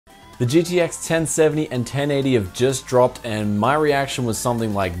The GTX 1070 and 1080 have just dropped, and my reaction was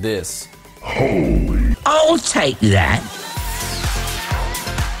something like this. Holy! I'll take that.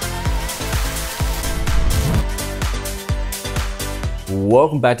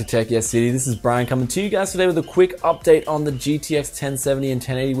 Welcome back to Tech Yes City. This is Brian coming to you guys today with a quick update on the GTX 1070 and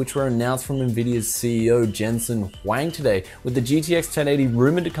 1080, which were announced from Nvidia's CEO Jensen Huang today, with the GTX 1080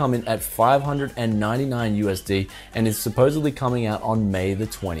 rumored to come in at $599 USD and is supposedly coming out on May the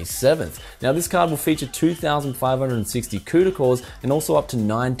 27th. Now, this card will feature 2,560 CUDA cores and also up to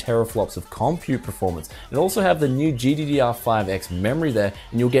 9 teraflops of compute performance. It'll also have the new GDDR5X memory there,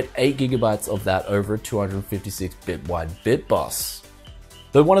 and you'll get 8 gigabytes of that over a 256-bit wide bit bus.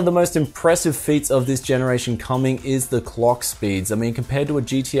 But one of the most impressive feats of this generation coming is the clock speeds. I mean, compared to a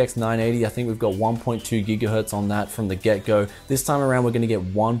GTX 980, I think we've got 1.2 gigahertz on that from the get-go. This time around, we're going to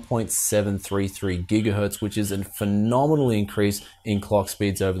get 1.733 gigahertz, which is a phenomenal increase in clock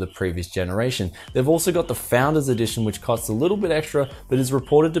speeds over the previous generation. They've also got the Founders Edition, which costs a little bit extra, but is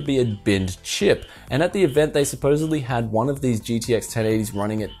reported to be a binned chip. And at the event, they supposedly had one of these GTX 1080s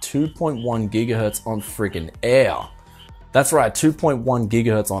running at 2.1 gigahertz on friggin' air. That's right, 2.1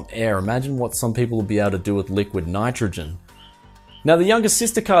 gigahertz on air. Imagine what some people will be able to do with liquid nitrogen. Now, the younger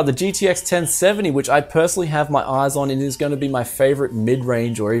sister card, the GTX 1070, which I personally have my eyes on and is going to be my favorite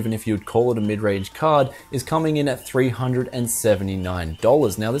mid-range, or even if you would call it a mid-range card, is coming in at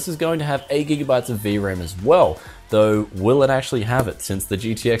 $379. Now, this is going to have 8 gigabytes of VRAM as well. Though, will it actually have it, since the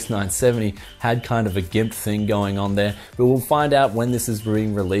GTX 970 had kind of a GIMP thing going on there? But we'll find out when this is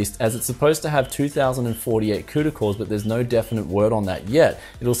being released, as it's supposed to have 2,048 CUDA cores, but there's no definite word on that yet.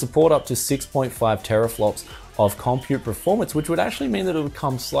 It'll support up to 6.5 teraflops of compute performance, which would actually mean that it would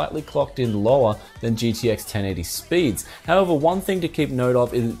come slightly clocked in lower than GTX 1080 speeds. However, one thing to keep note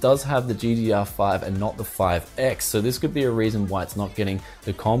of is it does have the GDDR5 and not the 5X, so this could be a reason why it's not getting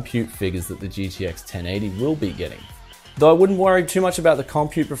the compute figures that the GTX 1080 will be getting. Though I wouldn't worry too much about the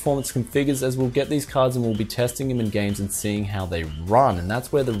compute performance configures, as we'll get these cards and we'll be testing them in games and seeing how they run, and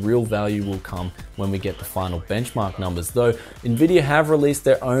that's where the real value will come when we get the final benchmark numbers. Though Nvidia have released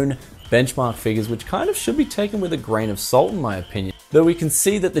their own benchmark figures, which kind of should be taken with a grain of salt in my opinion. Though we can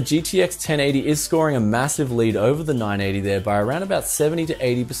see that the GTX 1080 is scoring a massive lead over the 980 there by around about 70 to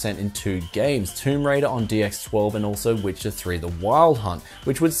 80% in 2 games, Tomb Raider on DX12 and also Witcher 3 The Wild Hunt,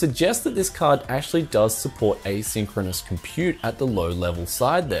 which would suggest that this card actually does support asynchronous compute at the low level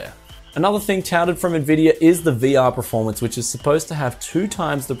side there. Another thing touted from Nvidia is the VR performance, which is supposed to have 2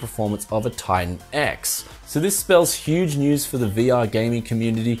 times the performance of a Titan X. So this spells huge news for the VR gaming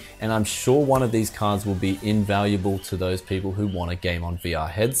community, and I'm sure one of these cards will be invaluable to those people who want to game on VR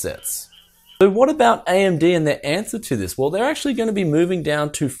headsets. So what about AMD and their answer to this? Well, they're actually going to be moving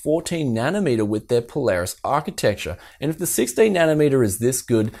down to 14 nanometer with their Polaris architecture. And if the 16 nanometer is this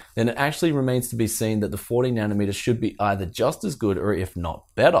good, then it actually remains to be seen that the 14 nanometer should be either just as good or if not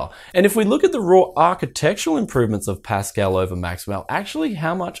better. And if we look at the raw architectural improvements of Pascal over Maxwell, actually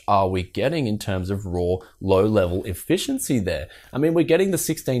how much are we getting in terms of raw low-level efficiency there? I mean, we're getting the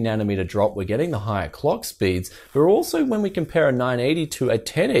 16 nanometer drop, we're getting the higher clock speeds, but also when we compare a 980 to a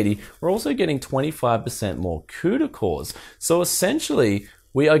 1080, we're also getting 25% more CUDA cores. So essentially,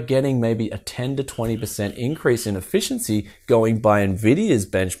 we are getting maybe a 10 to 20% increase in efficiency going by Nvidia's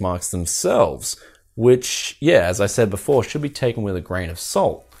benchmarks themselves, which, yeah, as I said before, should be taken with a grain of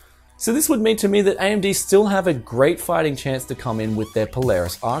salt. So this would mean to me that AMD still have a great fighting chance to come in with their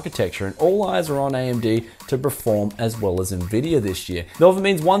Polaris architecture, and all eyes are on AMD to perform as well as Nvidia this year. Though if it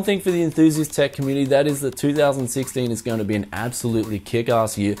means one thing for the enthusiast tech community, that is that 2016 is going to be an absolutely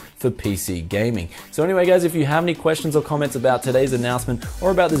kick-ass year for PC gaming. So anyway guys, if you have any questions or comments about today's announcement or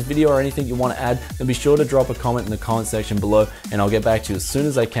about this video or anything you want to add, then be sure to drop a comment in the comment section below and I'll get back to you as soon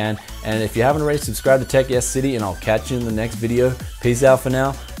as I can. And if you haven't already, subscribe to Tech Yes City and I'll catch you in the next video. Peace out for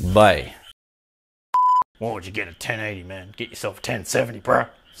now. Bye. Why would you get a 1080, man? Get yourself a 1070, bro.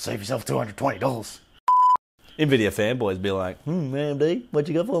 Save yourself $220. Nvidia fanboys be like, AMD, what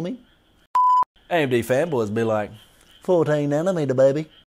you got for me? AMD fanboys be like, 14 nanometer, baby.